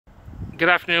Good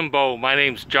afternoon, Bo. My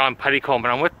name's John Puttycombe, and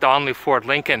I'm with Donnelly Ford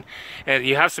Lincoln. And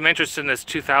you have some interest in this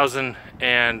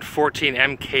 2014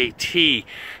 MKT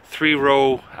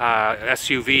 3-row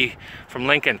SUV from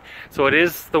Lincoln. So it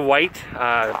is the white,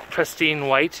 pristine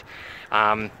white.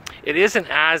 It is an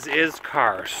as-is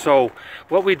car. So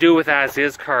what we do with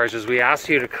as-is cars is we ask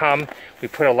you to come, we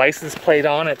put a license plate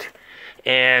on it,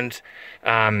 and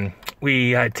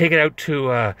we take it out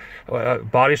to a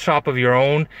body shop of your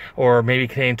own, or maybe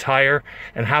Canadian Tire,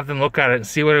 and have them look at it and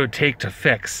see what it would take to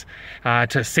fix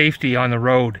to safety on the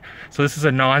road. So this is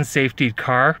a non-safety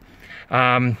car.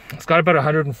 It's got about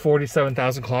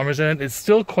 147,000 kilometers in it. It's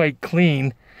still quite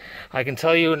clean. I can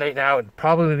tell you right now it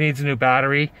probably needs a new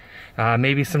battery,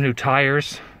 maybe some new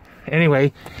tires.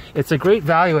 Anyway, it's a great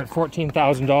value at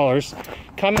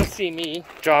 $14,000. Come and see me,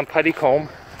 John Puttycombe,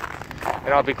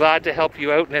 and I'll be glad to help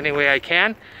you out in any way I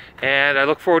can. And I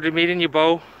look forward to meeting you,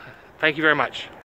 Bo. Thank you very much.